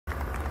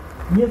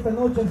Y esta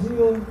noche ha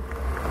sido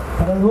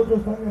para nosotros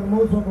tan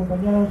hermoso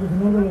acompañar a nuestro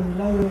Señor de los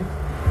Milagros.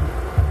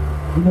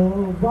 Y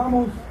nos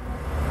vamos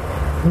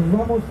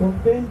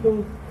contentos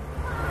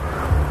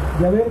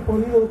de haber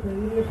podido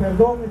pedirle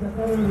perdón esta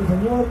tarde al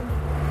Señor.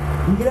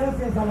 Y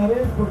gracias a la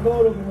vez por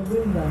todo lo que nos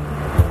brinda.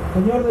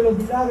 Señor de los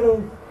Milagros,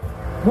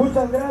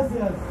 muchas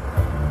gracias.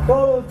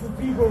 Todos tus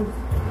hijos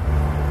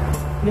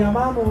te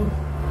amamos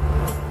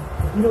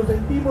y nos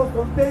sentimos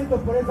contentos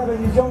por esa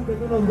bendición que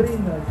tú nos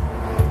brindas.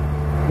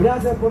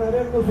 Gracias por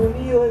habernos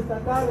unido esta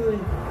tarde,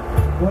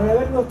 por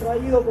habernos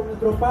traído con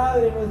nuestro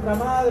padre, nuestra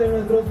madre,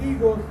 nuestros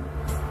hijos,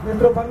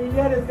 nuestros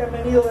familiares que han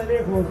venido de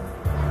lejos.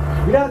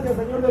 Gracias,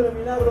 Señor de los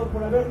Milagros,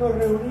 por habernos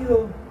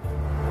reunido,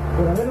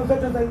 por habernos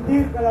hecho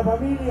sentir que la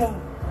familia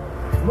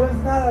no es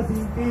nada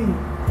sin ti,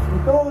 que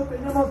todos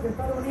tenemos que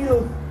estar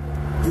unidos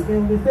y que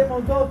donde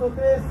estemos dos o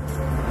tres,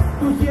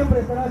 tú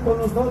siempre estarás con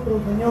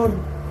nosotros, Señor.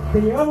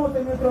 Te llevamos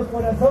en nuestros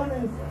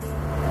corazones,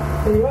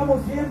 te llevamos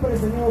siempre,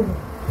 Señor.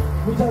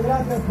 Muchas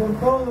gracias por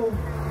todo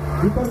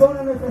y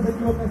perdona nuestras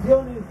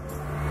equivocaciones.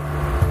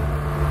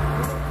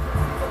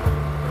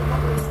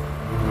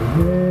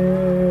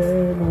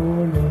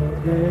 Amemonos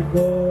de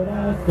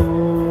corazón,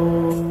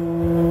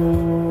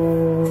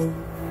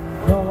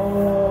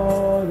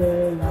 no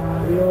de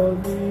labios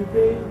ni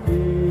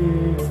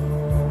fingidos.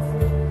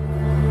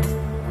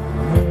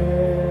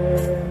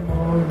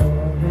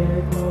 Amemonos de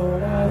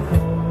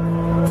corazón,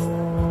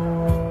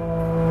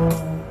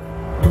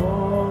 no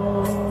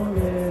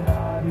de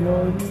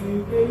labios ni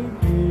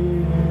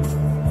fingidos.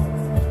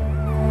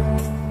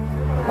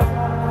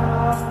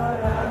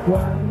 Para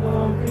cuando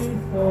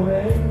Cristo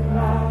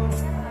venga,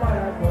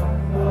 para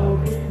cuando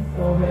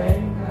Cristo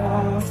venga,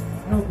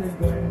 nos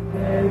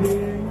encuentre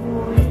bien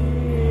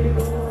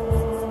unidos.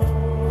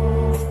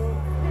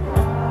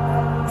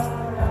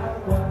 Para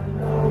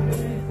cuando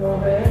Cristo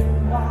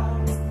venga,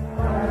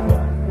 para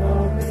cuando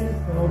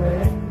Cristo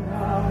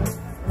venga,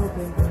 nos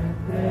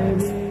encuentre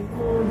bien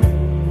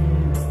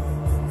unidos.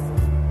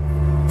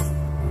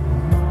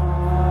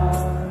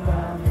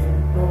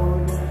 Mandamiento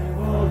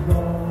nuevo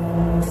doy.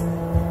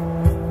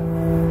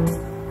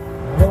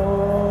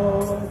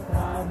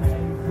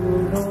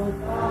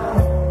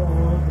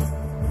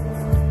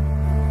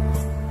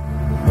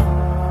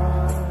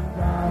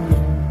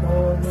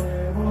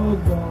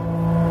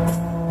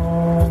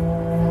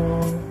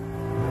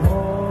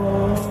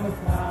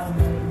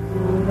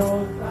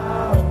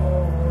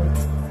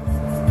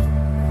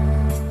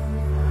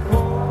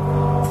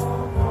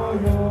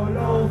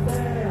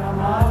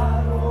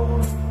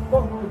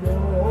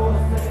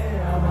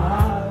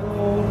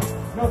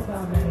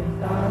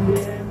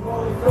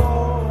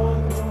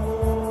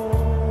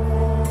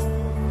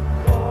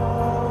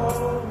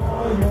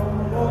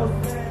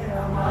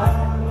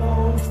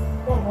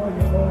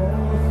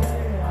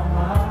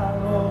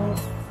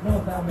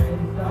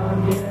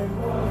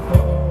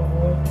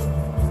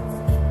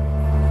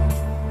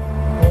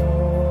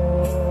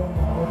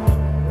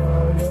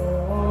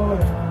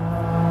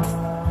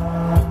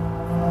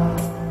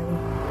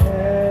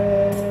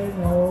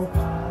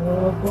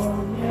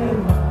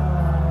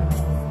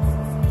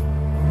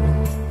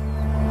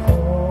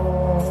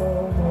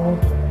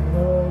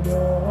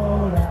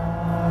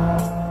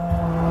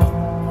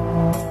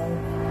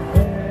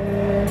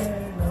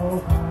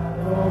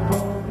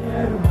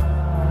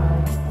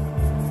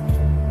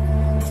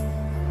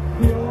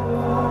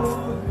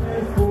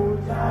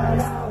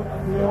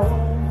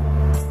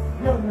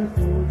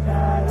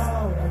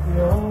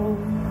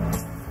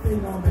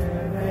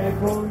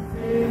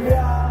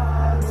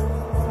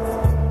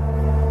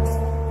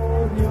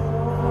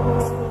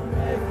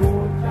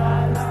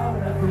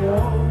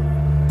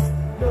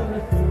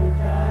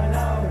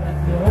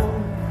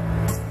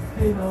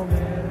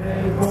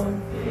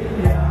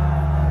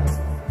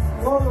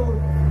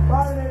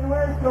 Padre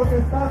nuestro que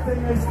estás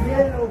en el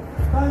cielo,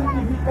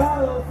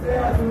 santificado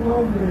sea tu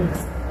nombre.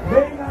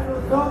 Venga a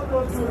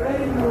nosotros tu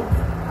reino.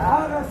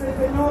 Hágase,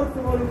 Señor,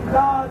 tu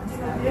voluntad en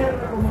la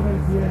tierra como en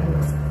el cielo.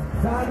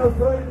 Danos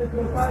hoy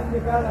nuestro pan de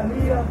cada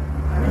día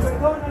y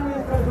perdona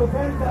nuestras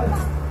ofensas,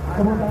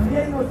 como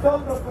también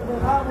nosotros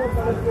perdonamos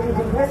a los que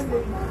nos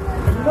ofenden.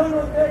 Y no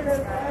nos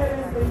dejes caer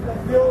en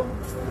tentación,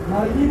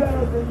 mas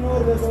líbranos,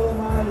 Señor, de todo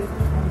mal.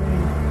 Amén.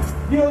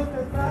 Dios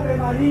te salve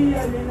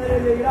María, llena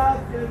eres de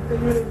gracia, el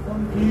Señor es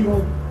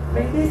contigo.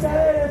 Bendita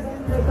eres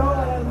entre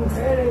todas las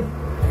mujeres, y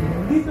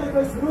bendito es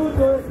el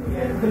fruto de tu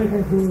vientre,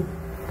 Jesús.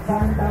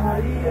 Santa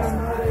María,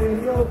 Madre de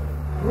Dios,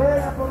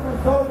 ruega por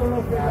nosotros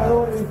los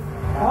pecadores,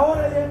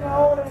 ahora y en la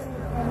hora de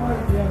nuestra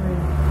muerte. Amén.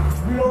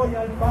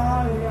 Gloria al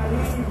Padre, al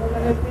Hijo y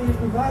al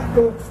Espíritu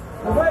Santo,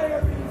 como era en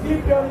el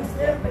principio y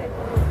siempre,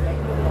 por los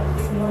siglos de los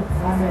siglos.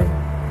 Amén.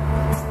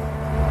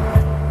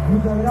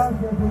 Muchas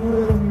gracias, Señor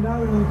de los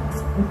Milagros.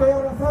 Estoy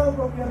abrazado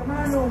con mi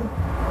hermano,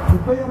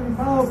 estoy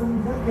abrazado con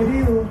mi ser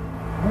querido.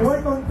 Me voy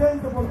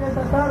contento porque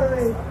esta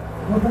tarde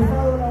nos ha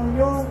dado la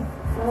unión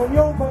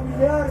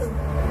familiar,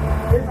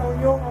 esa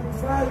unión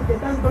amical que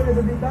tanto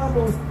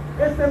necesitamos.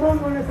 Este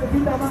mundo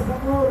necesita más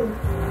amor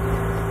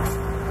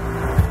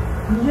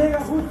y llega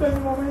justo en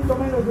un momento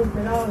menos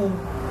esperado.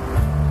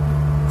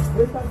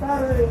 esta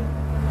tarde,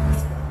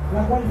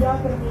 la cual ya ha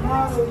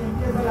terminado y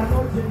empieza la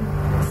noche.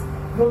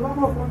 Nos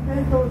vamos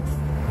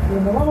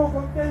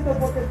contentos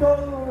porque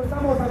todos nos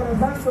estamos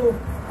abrazando.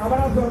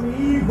 Abrazo a mi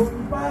hijo,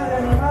 mi padre, a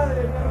mi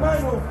madre, a mi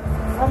hermano,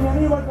 a mi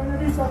amigo al que no he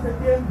visto hace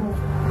tiempo.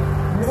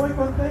 Me voy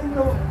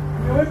contento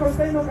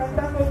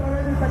cantando otra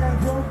vez esta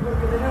canción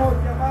porque tenemos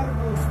que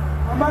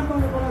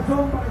amarnos de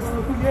corazón para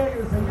cuando tú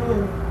llegues,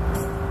 Señor,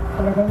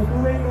 para cuando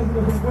tú vengas y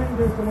los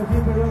encuentres como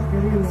siempre lo has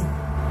querido.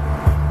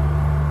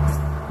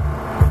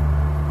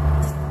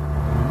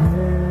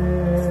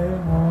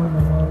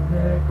 Amemonos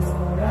de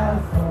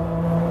corazón,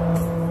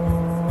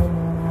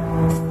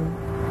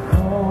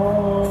 no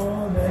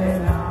de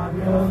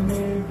labios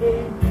ni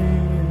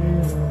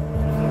fingidos.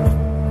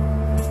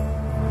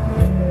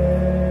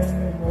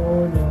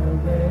 Amemonos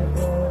de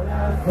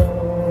corazón,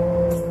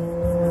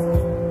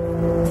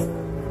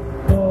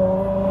 no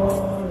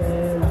de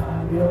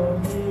labios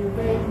ni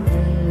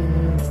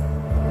fingidos.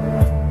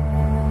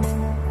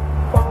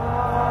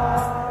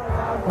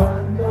 Para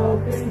cuando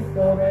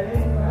Cristo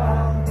venga,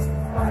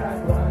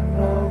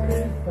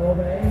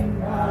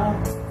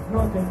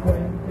 no te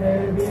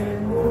encuentres bien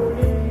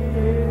unido.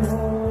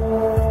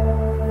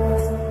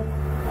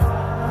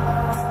 Para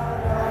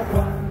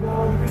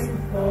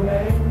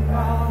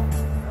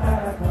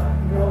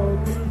cuando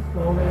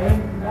Cristo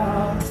venga,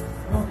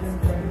 no te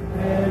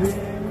encuentres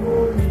bien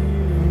unido.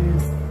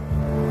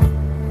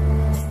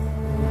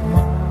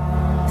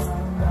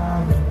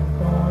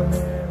 Mandamiento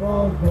de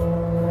vos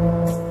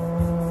dos,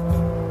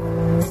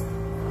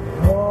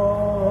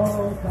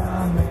 vos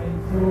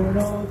améis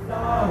unos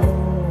a otros.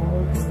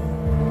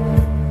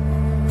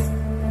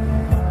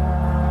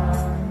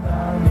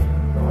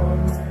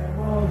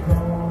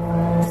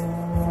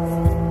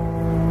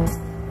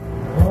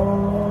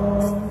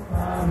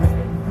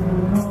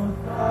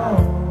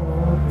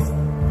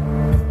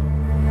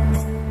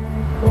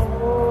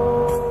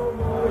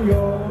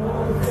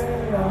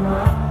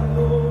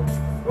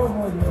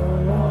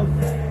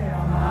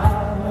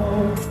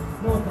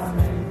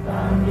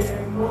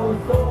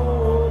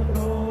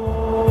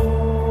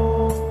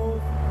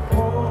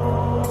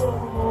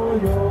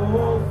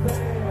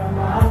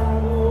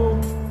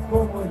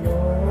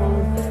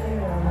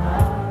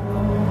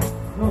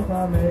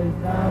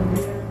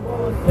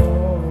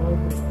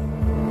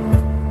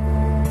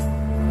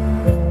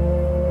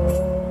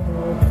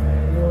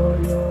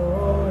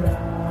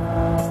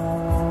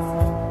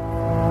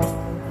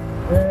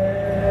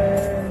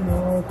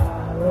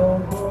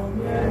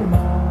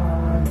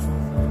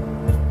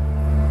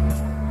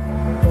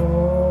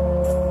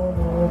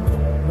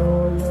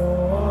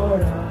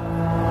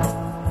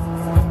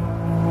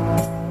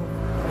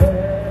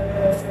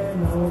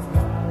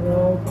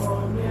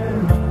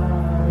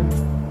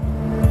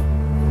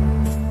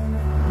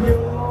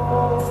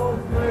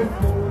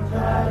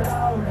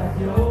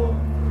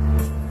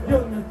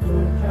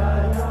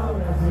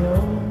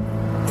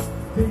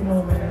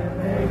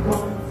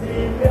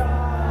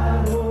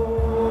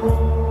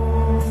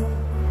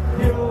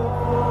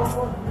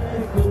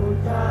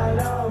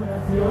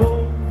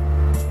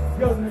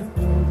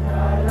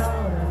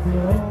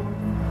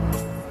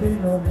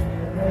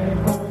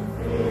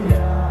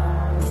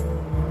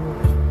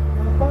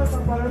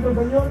 Para nuestro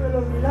Señor de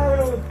los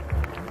Milagros,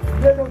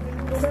 de los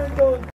instrumentos.